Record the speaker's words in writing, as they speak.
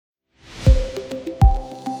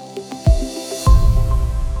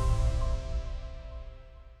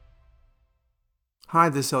Hi,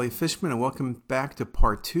 this is Elliot Fishman, and welcome back to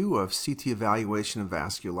part 2 of CT evaluation of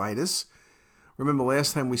vasculitis. Remember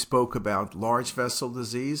last time we spoke about large vessel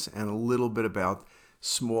disease and a little bit about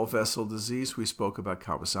small vessel disease. We spoke about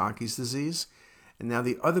Kawasaki's disease. And now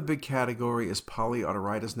the other big category is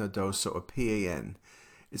polyarteritis nodosa, or PAN.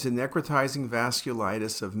 It's a necrotizing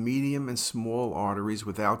vasculitis of medium and small arteries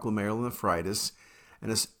without glomerulonephritis and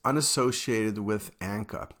is unassociated with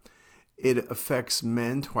ANCA. It affects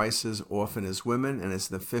men twice as often as women, and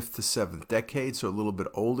it's in the 5th to 7th decade, so a little bit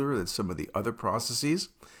older than some of the other processes.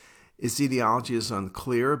 Its etiology is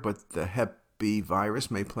unclear, but the Hep B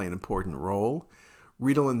virus may play an important role.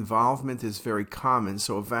 Renal involvement is very common,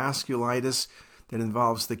 so a vasculitis that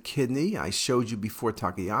involves the kidney. I showed you before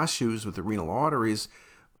Takayasu's with the renal arteries,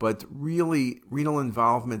 but really renal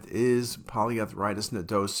involvement is polyarteritis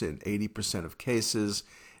nodosa in 80% of cases.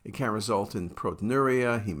 It can result in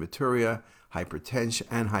proteinuria, hematuria,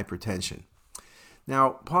 hypertension.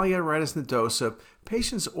 Now, polyarteritis nodosa,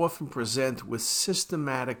 patients often present with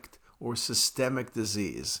systematic or systemic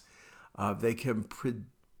disease. They can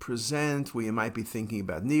present where you might be thinking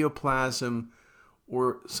about neoplasm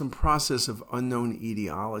or some process of unknown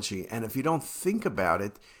etiology. And if you don't think about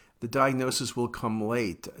it, the diagnosis will come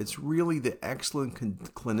late. It's really the excellent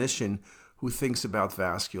clinician who thinks about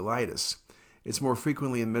vasculitis. It's more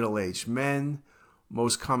frequently in middle-aged men.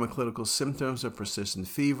 Most common clinical symptoms are persistent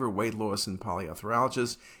fever, weight loss, and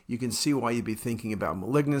polyarthralgias. You can see why you'd be thinking about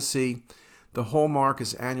malignancy. The hallmark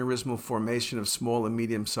is aneurysmal formation of small and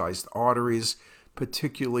medium-sized arteries,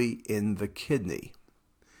 particularly in the kidney.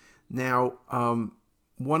 Now,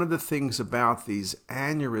 one of the things about these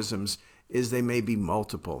aneurysms is they may be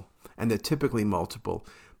multiple, and they're typically multiple.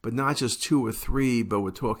 But not just 2 or 3, but we're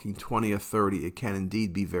talking 20 or 30. It can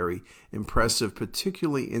indeed be very impressive,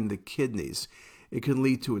 particularly in the kidneys. It can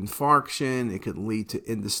lead to infarction. It can lead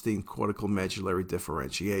to indistinct cortical medullary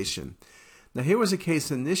differentiation. Now, here was a case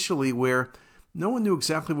initially where no one knew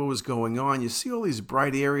exactly what was going on. You see all these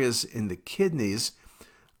bright areas in the kidneys.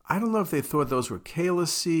 I don't know if they thought those were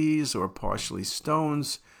calyces or partially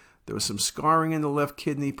stones. There was some scarring in the left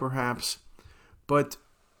kidney, perhaps.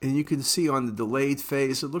 And you can see on the delayed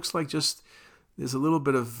phase, it looks like just there's a little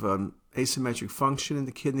bit of asymmetric function in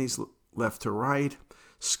the kidneys, left to right,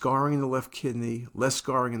 scarring in the left kidney, less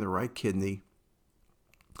scarring in the right kidney.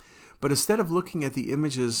 But instead of looking at the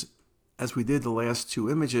images as we did the last 2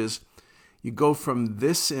 images, you go from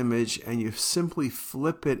this image and you simply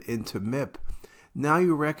flip it into MIP. Now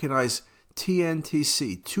you recognize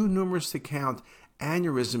TNTC, too numerous to count,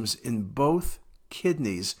 aneurysms in both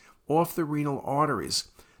kidneys off the renal arteries.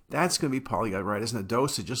 That's going to be polyarteritis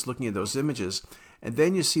nodosa, just looking at those images. And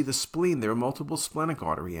then you see the spleen. There are multiple splenic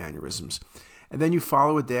artery aneurysms. And then you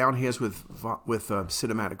follow it down here with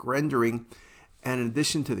cinematic rendering. And in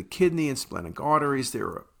addition to the kidney and splenic arteries, there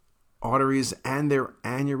are arteries and their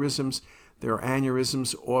aneurysms. There are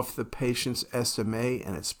aneurysms off the patient's SMA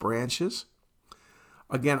and its branches.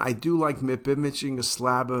 Again, I do like MIP imaging, a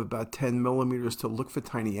slab of about 10 millimeters to look for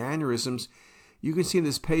tiny aneurysms. You can see in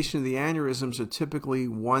this patient the aneurysms are typically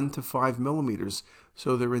 1 to 5 millimeters,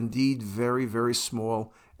 so they're indeed very, very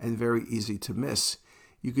small and very easy to miss.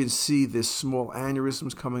 You can see this small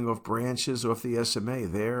aneurysms coming off branches off the SMA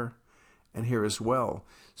there and here as well.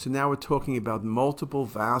 So now we're talking about multiple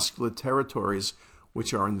vascular territories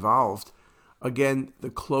which are involved. Again, the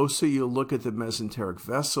closer you look at the mesenteric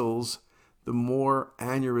vessels, the more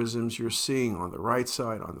aneurysms you're seeing on the right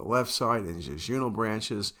side, on the left side, and jejunal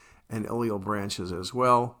branches, and ileal branches as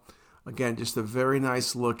well. Again, just a very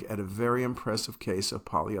nice look at a very impressive case of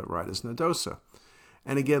polyarteritis nodosa.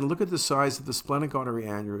 And again, look at the size of the splenic artery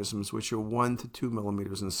aneurysms, which are 1 to 2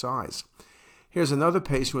 millimeters in size. Here's another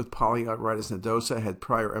patient with polyarteritis nodosa, had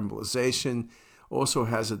prior embolization, also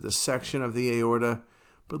has a dissection of the aorta.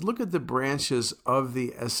 But look at the branches of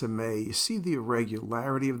the SMA. You see the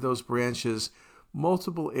irregularity of those branches,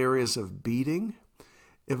 multiple areas of beading.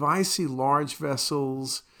 If I see large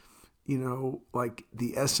vessels, like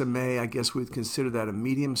the SMA, I guess we'd consider that a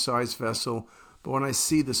medium-sized vessel. But when I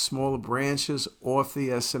see the smaller branches off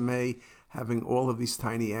the SMA having all of these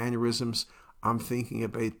tiny aneurysms, I'm thinking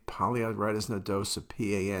about polyarteritis nodosa,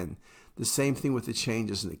 PAN. The same thing with the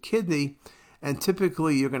changes in the kidney. And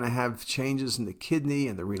typically you're going to have changes in the kidney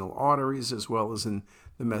and the renal arteries as well as in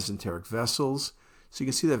the mesenteric vessels. So you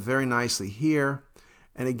can see that very nicely here.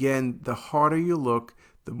 And again, the harder you look,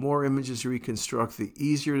 the more images you reconstruct, the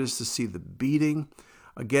easier it is to see the beading.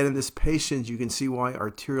 Again, in this patient, you can see why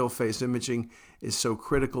arterial phase imaging is so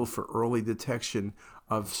critical for early detection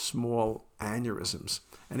of small aneurysms.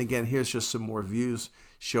 And again, here's just some more views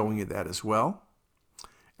showing you that as well.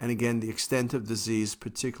 And again, the extent of disease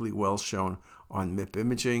particularly well shown on MIP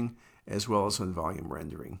imaging as well as on volume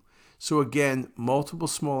rendering. So again, multiple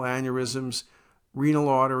small aneurysms, renal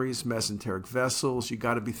arteries, mesenteric vessels, you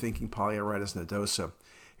got to be thinking polyarteritis nodosa.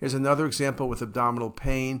 Here's another example with abdominal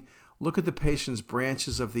pain. Look at the patient's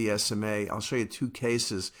branches of the SMA. I'll show you two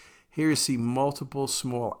cases. Here you see multiple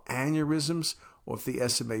small aneurysms off the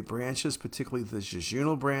SMA branches, particularly the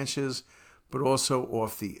jejunal branches, but also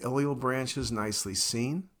off the ileal branches, nicely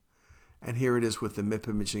seen. And here it is with the MIP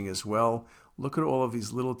imaging as well. Look at all of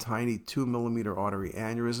these little tiny 2 millimeter artery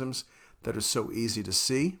aneurysms that are so easy to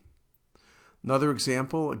see. Another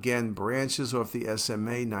example, again, branches off the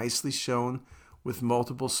SMA, nicely shown with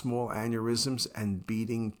multiple small aneurysms and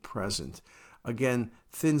beading present. Again,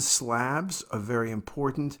 thin slabs are very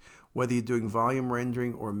important, whether you're doing volume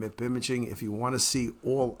rendering or MIP imaging. If you want to see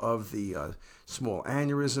all of the small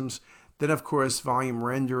aneurysms, then of course volume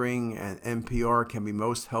rendering and MPR can be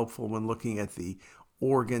most helpful when looking at the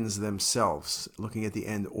organs themselves, looking at the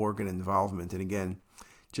end organ involvement. And again,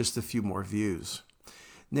 just a few more views.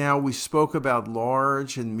 Now, we spoke about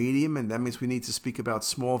large and medium, and that means we need to speak about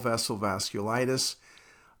small vessel vasculitis.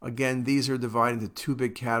 Again, these are divided into two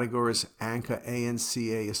big categories,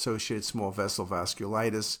 ANCA associated small vessel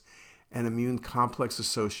vasculitis and immune complex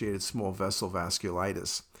associated small vessel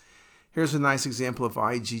vasculitis. Here's a nice example of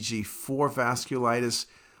IgG4 vasculitis.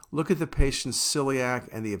 Look at the patient's celiac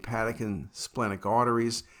and the hepatic and splenic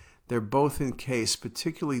arteries. They're both encased,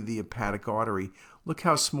 particularly the hepatic artery. Look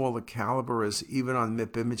how small the caliber is, even on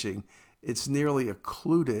MIP imaging. It's nearly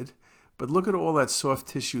occluded, but look at all that soft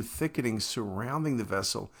tissue thickening surrounding the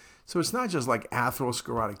vessel. So it's not just like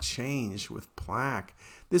atherosclerotic change with plaque.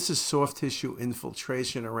 This is soft tissue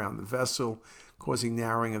infiltration around the vessel, causing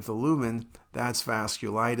narrowing of the lumen. That's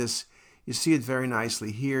vasculitis. You see it very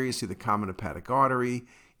nicely here. You see the common hepatic artery.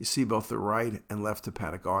 You see both the right and left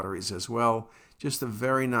hepatic arteries as well. Just a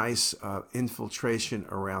very nice infiltration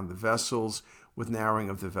around the vessels with narrowing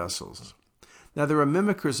of the vessels. Now, there are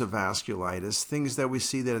mimickers of vasculitis, things that we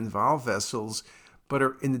see that involve vessels but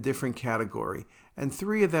are in a different category. And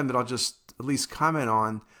three of them that I'll just at least comment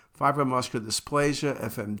on: fibromuscular dysplasia,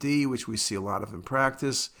 FMD, which we see a lot of in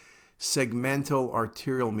practice; segmental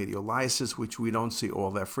arterial mediolysis, which we don't see all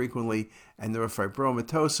that frequently; and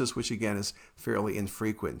neurofibromatosis, which again is fairly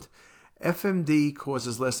infrequent. FMD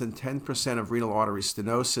causes less than 10% of renal artery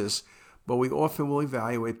stenosis, but we often will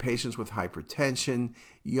evaluate patients with hypertension,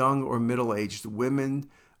 young or middle-aged women,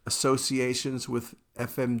 associations with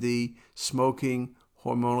FMD, smoking,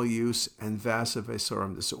 hormonal use, and vasa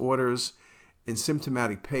vasorum disorders. In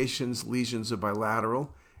symptomatic patients, lesions are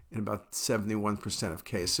bilateral in about 71% of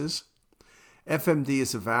cases. FMD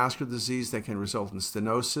is a vascular disease that can result in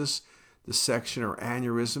stenosis, dissection, or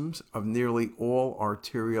aneurysms of nearly all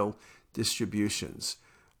arterial distributions.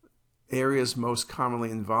 Areas most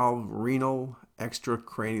commonly involve renal,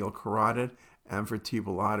 extracranial carotid, and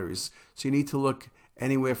vertebral arteries. So you need to look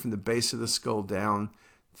anywhere from the base of the skull down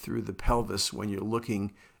through the pelvis when you're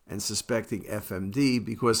looking and suspecting FMD,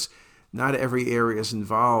 because not every area is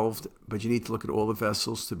involved, but you need to look at all the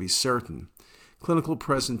vessels to be certain. Clinical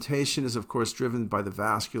presentation is, of course, driven by the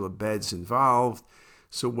vascular beds involved.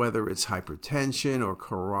 So whether it's hypertension or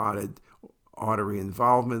carotid artery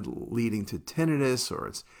involvement leading to tinnitus, or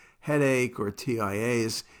it's headache or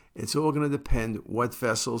TIAs, it's all going to depend what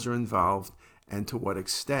vessels are involved and to what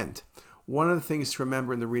extent. One of the things to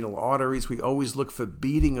remember in the renal arteries, we always look for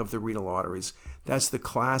beating of the renal arteries. That's the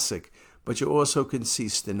classic. But you also can see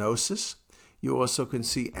stenosis. You also can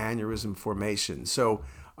see aneurysm formation. So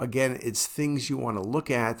again, it's things you want to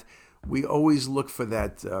look at. We always look for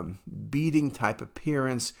that beading type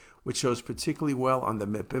appearance, which shows particularly well on the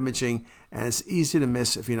MIP imaging, and it's easy to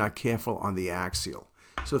miss if you're not careful on the axial.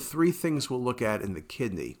 So three things we'll look at in the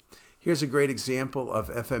kidney. Here's a great example of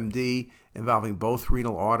FMD involving both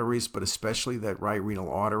renal arteries, but especially that right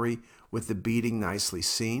renal artery with the beading nicely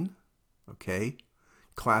seen. Okay,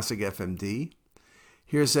 classic FMD.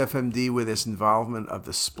 Here's FMD with this involvement of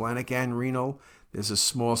the splenic and renal. There's a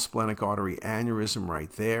small splenic artery aneurysm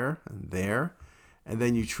right there and there. And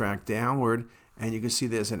then you track downward, and you can see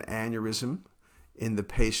there's an aneurysm in the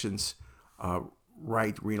patient's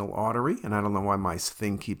right renal artery. And I don't know why my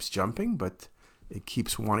thing keeps jumping, but it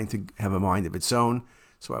keeps wanting to have a mind of its own,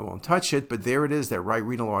 so I won't touch it. But there it is, that right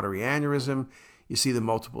renal artery aneurysm. You see the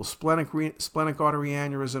multiple splenic artery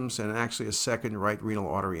aneurysms, and actually a second right renal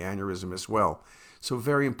artery aneurysm as well. So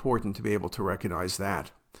very important to be able to recognize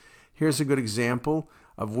that. Here's a good example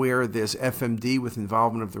of where there's FMD with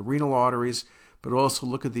involvement of the renal arteries, but also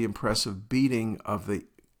look at the impressive beating of the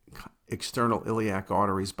external iliac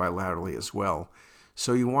arteries bilaterally as well.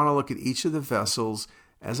 So you want to look at each of the vessels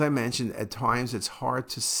As I mentioned, at times it's hard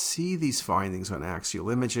to see these findings on axial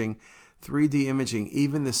imaging. 3D imaging,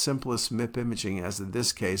 even the simplest MIP imaging, as in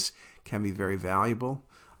this case, can be very valuable.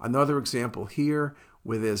 Another example here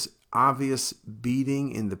where there's obvious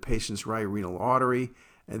beading in the patient's right renal artery,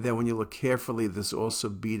 and then when you look carefully, there's also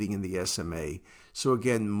beading in the SMA. So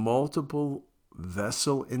again, multiple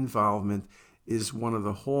vessel involvement is one of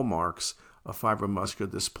the hallmarks of fibromuscular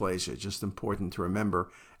dysplasia. Just important to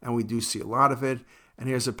remember, and we do see a lot of it. And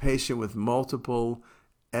here's a patient with multiple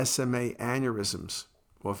SMA aneurysms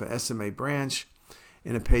off an SMA branch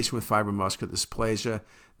in a patient with fibromuscular dysplasia,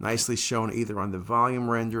 nicely shown either on the volume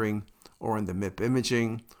rendering or on the MIP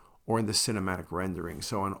imaging or in the cinematic rendering.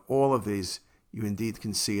 So on all of these, you indeed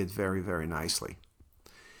can see it very, very nicely.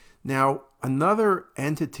 Now, another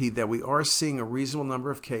entity that we are seeing a reasonable number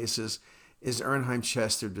of cases is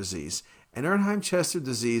Ernheim-Chester disease. And Ernheim-Chester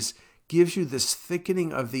disease gives you this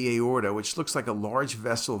thickening of the aorta, which looks like a large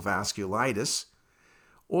vessel vasculitis.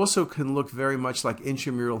 Also can look very much like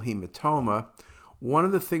intramural hematoma. One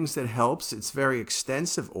of the things that helps, it's very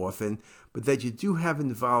extensive often, but that you do have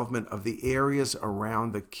involvement of the areas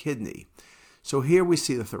around the kidney. So here we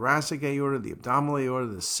see the thoracic aorta, the abdominal aorta,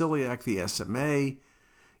 the celiac, the SMA.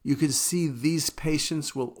 You can see these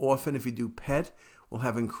patients will often, if you do PET, will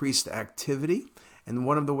have increased activity. And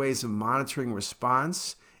one of the ways of monitoring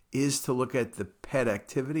response is to look at the PET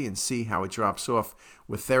activity and see how it drops off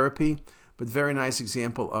with therapy. But very nice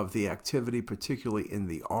example of the activity, particularly in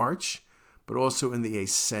the arch, but also in the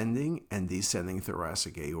ascending and descending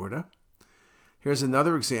thoracic aorta. Here's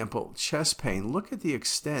another example, chest pain. Look at the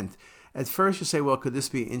extent. At first you say, well, could this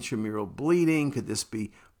be intramural bleeding? Could this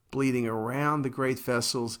be bleeding around the great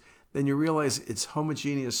vessels? Then you realize it's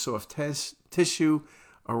homogeneous soft tissue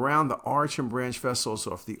around the arch and branch vessels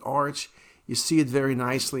off the arch. You see it very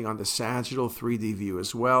nicely on the sagittal 3D view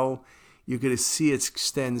as well. You can see it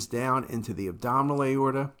extends down into the abdominal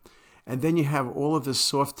aorta. And then you have all of this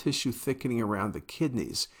soft tissue thickening around the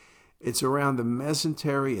kidneys. It's around the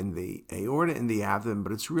mesentery and the aorta in the abdomen,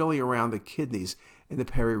 but it's really around the kidneys in the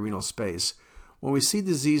perirenal space. When we see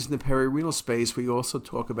disease in the perirenal space, we also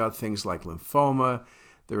talk about things like lymphoma.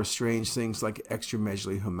 There are strange things like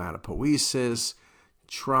extramedullary hematopoiesis,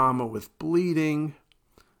 trauma with bleeding.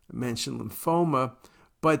 I mentioned lymphoma.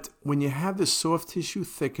 But when you have this soft tissue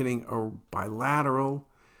thickening or bilateral,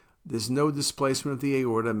 there's no displacement of the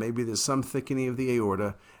aorta, maybe there's some thickening of the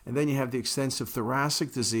aorta, and then you have the extensive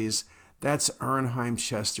thoracic disease, that's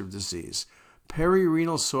Ernheim-Chester disease.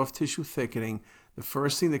 Perirenal soft tissue thickening, the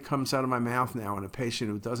first thing that comes out of my mouth now in a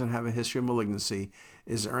patient who doesn't have a history of malignancy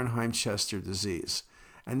is Ernheim-Chester disease.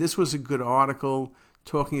 And this was a good article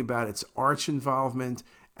talking about its arch involvement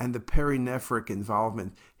and the perinephric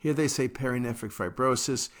involvement. Here they say perinephric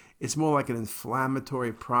fibrosis. It's more like an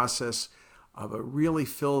inflammatory process of it really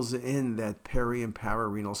fills in that peri and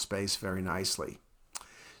pararenal space very nicely.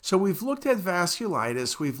 So we've looked at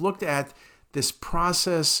vasculitis. We've looked at this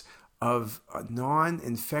process of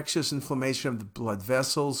non-infectious inflammation of the blood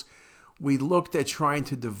vessels. We looked at trying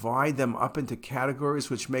to divide them up into categories,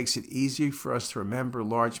 which makes it easier for us to remember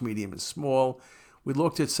large, medium, and small. We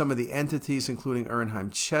looked at some of the entities, including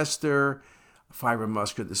Ernheim-Chester,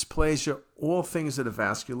 fibromuscular dysplasia, all things that are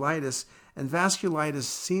vasculitis. And vasculitis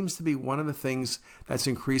seems to be one of the things that's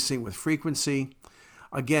increasing with frequency.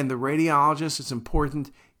 Again, the radiologist, it's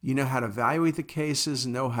important you know how to evaluate the cases,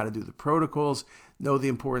 know how to do the protocols, know the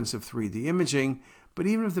importance of 3D imaging. But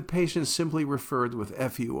even if the patient is simply referred with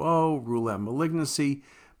FUO, rule out malignancy,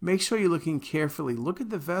 make sure you're looking carefully. Look at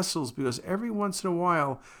the vessels, because every once in a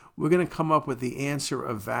while, we're going to come up with the answer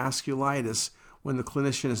of vasculitis when the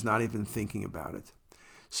clinician is not even thinking about it.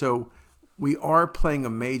 So we are playing a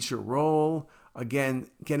major role. Again,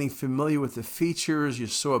 getting familiar with the features. You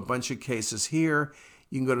saw a bunch of cases here.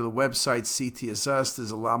 You can go to the website CT is Us.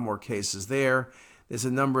 There's a lot more cases there. There's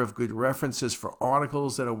a number of good references for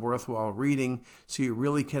articles that are worthwhile reading, so you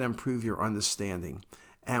really can improve your understanding.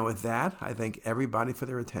 And with that, I thank everybody for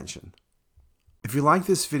their attention. If you like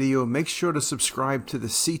this video, make sure to subscribe to the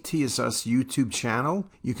CT is Us YouTube channel.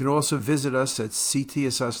 You can also visit us at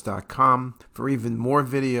ctisus.com for even more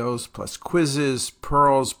videos, plus quizzes,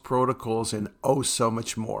 pearls, protocols, and oh so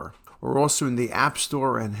much more. We're also in the App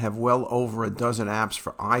Store and have well over a dozen apps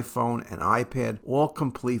for iPhone and iPad, all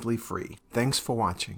completely free. Thanks for watching.